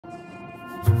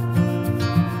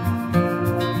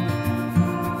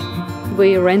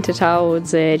we rented out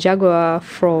the Jaguar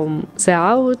from the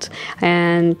out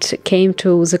and came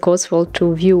to the Cotswold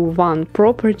to view one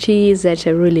property that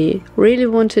I really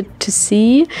wanted to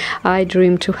see. I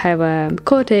dreamed to have a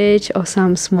cottage or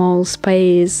some small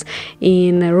space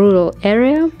in a rural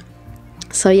area.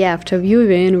 So yeah, after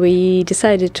viewing, we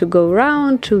decided to go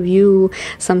around to view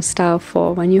some stuff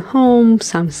for our new home,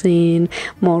 something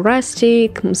more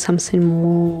rustic, something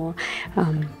more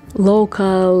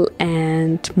local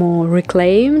and more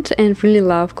reclaimed, and really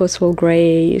love Cotswold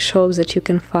Grey. Shows that you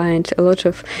can find a lot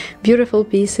of beautiful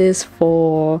pieces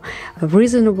for a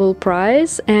reasonable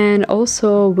price, and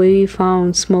also we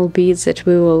found small bits that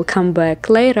we will come back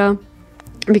later,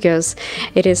 because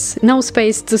it is no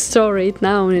space to store it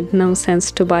now and no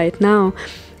sense to buy it now.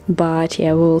 But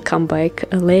yeah, we will come back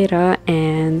later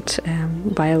and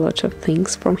buy a lot of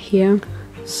things from here.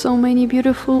 So many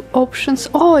beautiful options.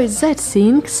 Oh, it's that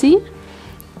sink, see?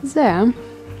 There.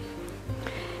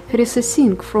 It is a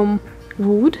sink from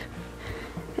wood,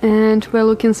 and we're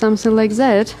looking something like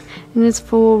that, and it's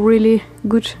for really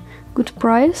good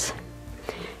price.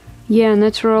 Yeah,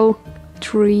 natural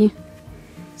tree.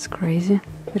 It's crazy,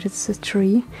 but it's a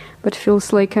tree, but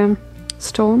feels like a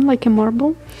stone, like a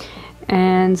marble.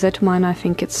 And that one, I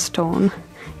think it's stone.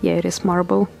 Yeah, it is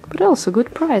marble, but also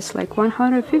good price, like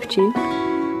 150.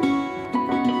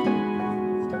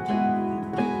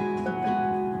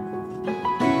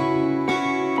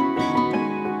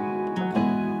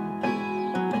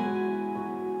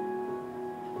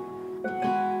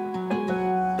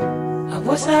 I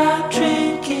was out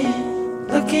drinking,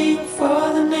 looking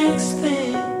for the next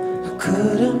thing. I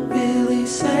couldn't really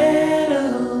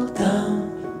settle down.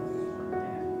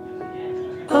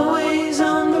 Always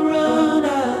on the run,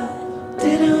 I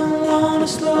didn't want to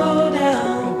slow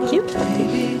down. Cute. But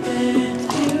baby, then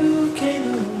you came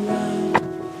around.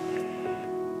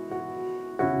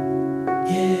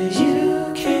 Yeah,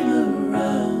 you came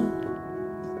around.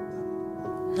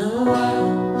 No, I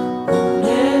won't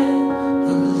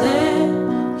ever let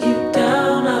you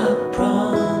down. I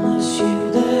promise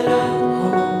you that I'll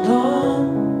hold on.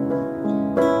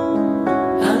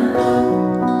 I know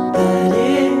that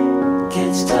it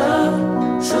gets tough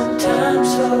sometimes,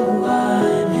 so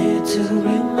I'm here to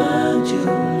remind you,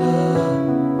 love.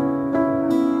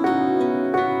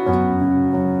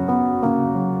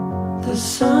 The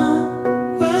sun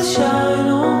will shine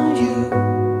on you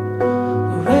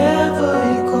wherever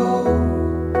you go,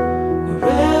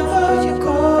 wherever you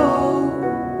go.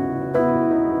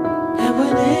 And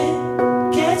when it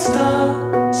gets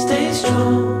dark, stay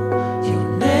strong. You're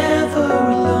never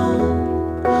alone.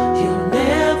 You're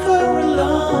never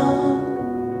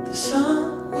alone. The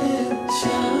sun will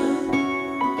shine.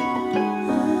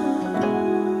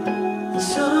 The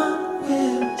sun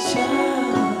will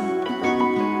shine.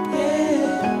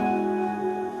 Yeah.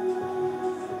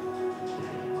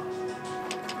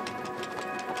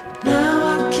 Now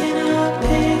I cannot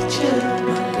picture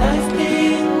my life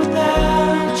being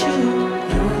without you.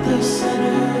 You're the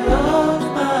center of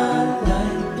my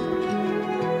life.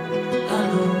 I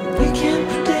know we can't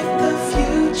predict the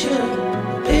future,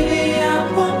 baby, I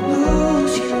won't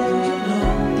lose you. You know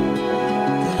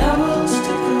that I will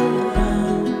stick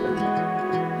around.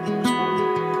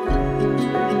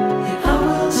 Yeah, I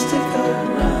will stick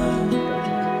around.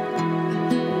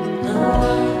 No, I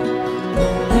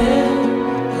won't ever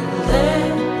let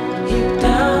you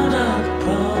down. I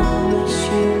promise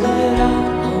you that I'll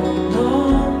hold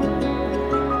on.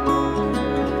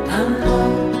 I know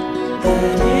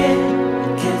that it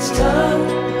gets tough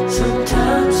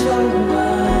sometimes, so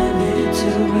I'm here to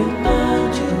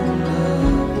remind you,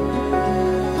 love.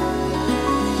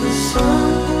 The sun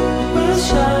will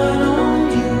shine on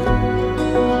you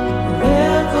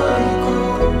wherever you go,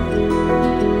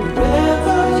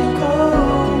 wherever you go.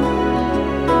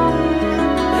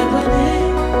 And when it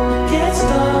gets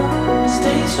dark,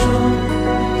 stay strong.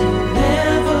 You're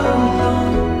never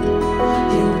alone.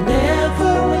 You're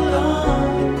never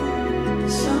alone.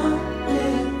 The sun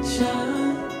will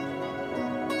shine.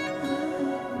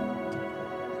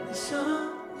 The sun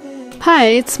will. Hi,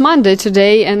 it's Monday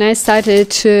today, and I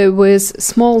started with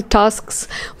small tasks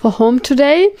for home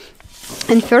today.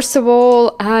 And first of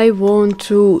all, I want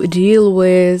to deal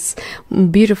with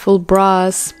beautiful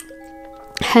brass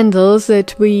handles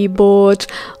that we bought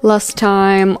last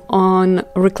time on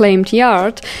Reclaimed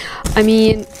Yard. I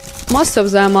mean, most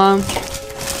of them are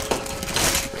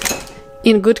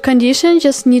in good condition,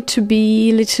 just need to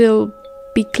be little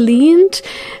be cleaned.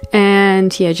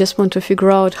 And yeah, just want to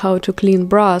figure out how to clean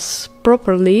brass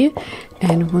properly,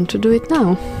 and want to do it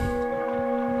now.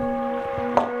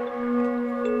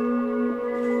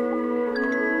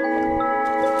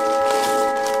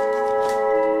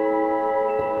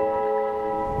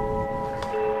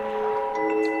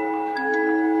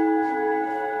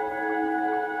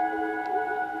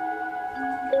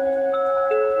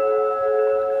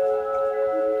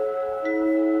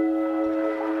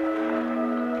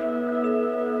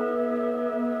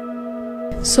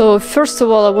 So first of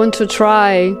all, I want to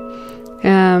try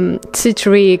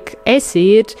citric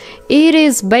acid. It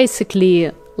is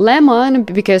basically lemon,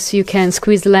 because you can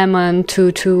squeeze lemon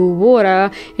to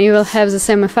water and you will have the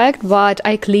same effect, but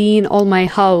I clean all my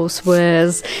house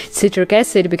with citric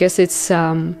acid because it's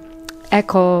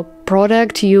eco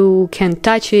product. You can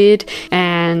touch it,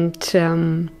 and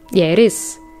yeah, it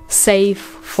is safe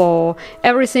for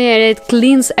everything, and it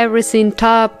cleans everything,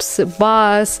 tubs,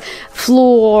 bath,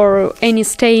 floor, any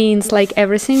stains, like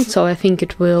everything. So I think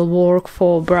it will work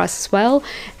for brass as well,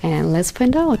 and let's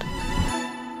find out.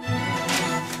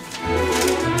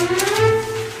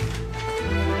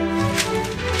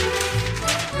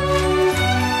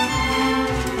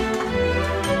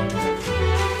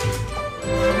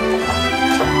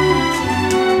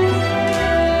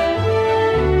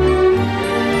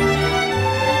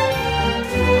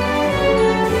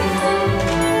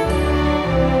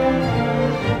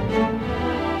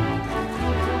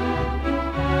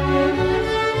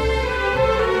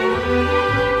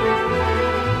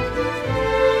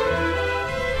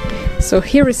 So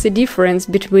here is the difference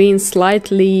between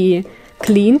slightly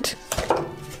cleaned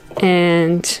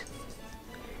and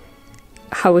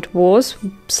how it was,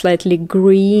 slightly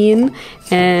green,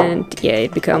 and yeah,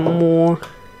 it become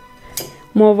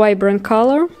more vibrant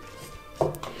color.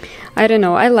 I don't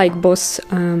know, I like both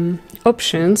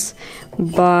options,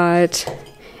 but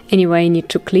anyway, I need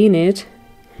to clean it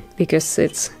because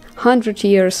it's 100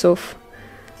 years of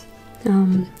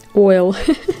oil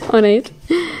on it.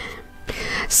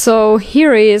 So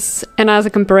here is another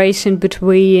comparison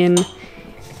between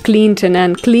cleaned and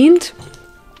uncleaned.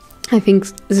 I think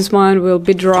this one will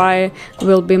be dry,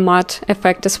 will be matte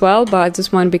effect as well, but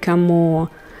this one become more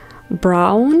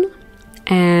brown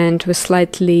and with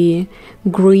slightly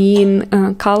green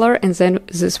color, and then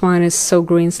this one is so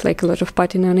green, it's like a lot of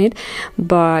patina on it.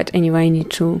 But anyway, I need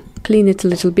to clean it a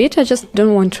little bit. I just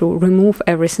don't want to remove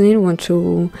everything, I want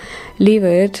to leave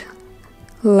it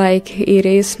like it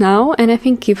is now, and I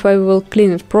think if I will clean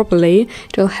it properly,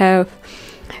 it will have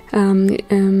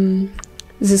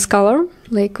this color,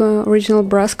 like original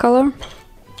brass color.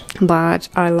 But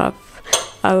I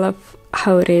love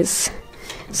how it is.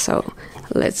 So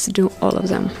let's do all of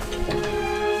them.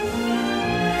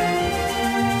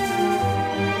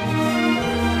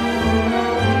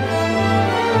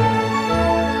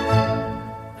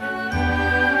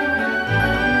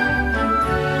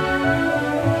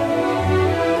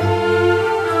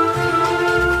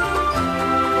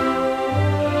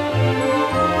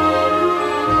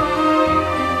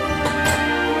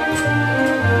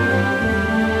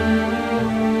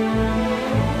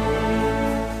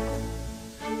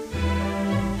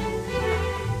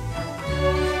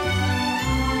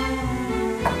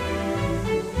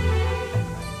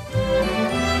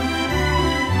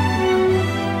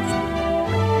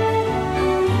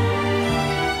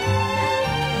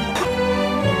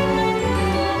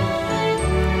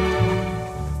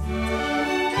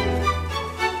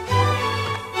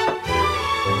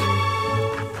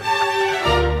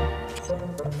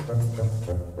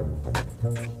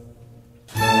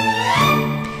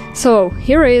 So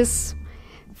here is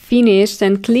finished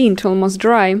and cleaned, almost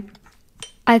dry.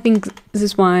 I think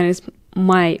this one is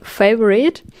my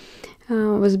favorite,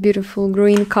 with beautiful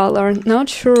green color. Not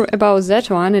sure about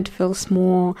that one, it feels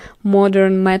more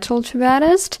modern metal, to be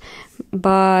honest,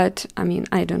 but I mean,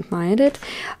 I don't mind it.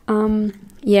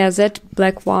 Yeah, that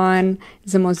black one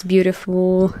is the most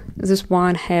beautiful. This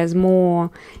one has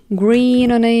more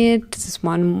green on it, this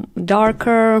one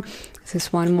darker,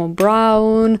 this one more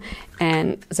brown,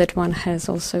 and that one has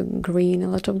also green, a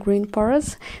lot of green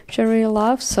parts, which I really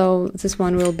love. So this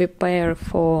one will be paired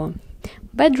for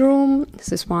bedroom,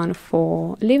 this one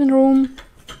for living room,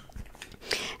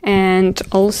 and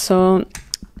also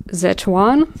that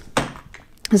one,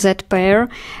 that pair.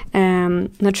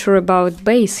 Not sure about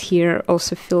base here,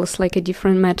 also feels like a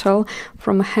different metal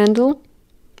from a handle,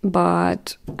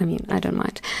 but I mean, I don't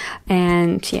mind.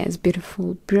 And yeah, it's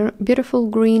beautiful, beautiful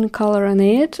green color on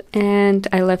it. And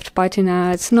I left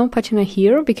patina. It's no patina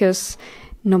here because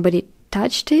nobody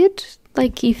touched it.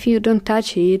 Like if you don't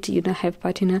touch it, you don't have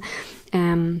patina.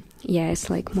 Yeah, it's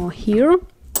like more here.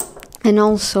 And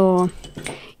also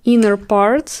inner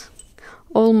parts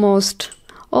almost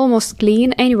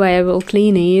clean. Anyway, I will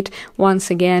clean it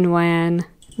once again when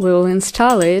we will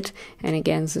install it. And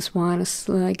again, this one is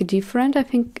like different. I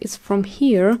think it's from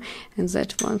here and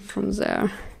that one from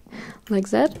there, like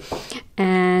that.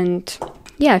 And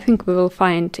yeah, I think we will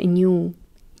find a new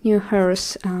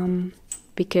hearse,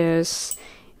 because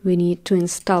we need to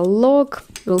install lock.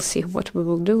 We'll see what we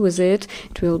will do with it.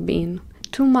 It will be in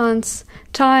 2 months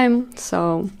time,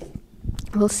 so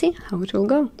we'll see how it will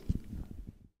go.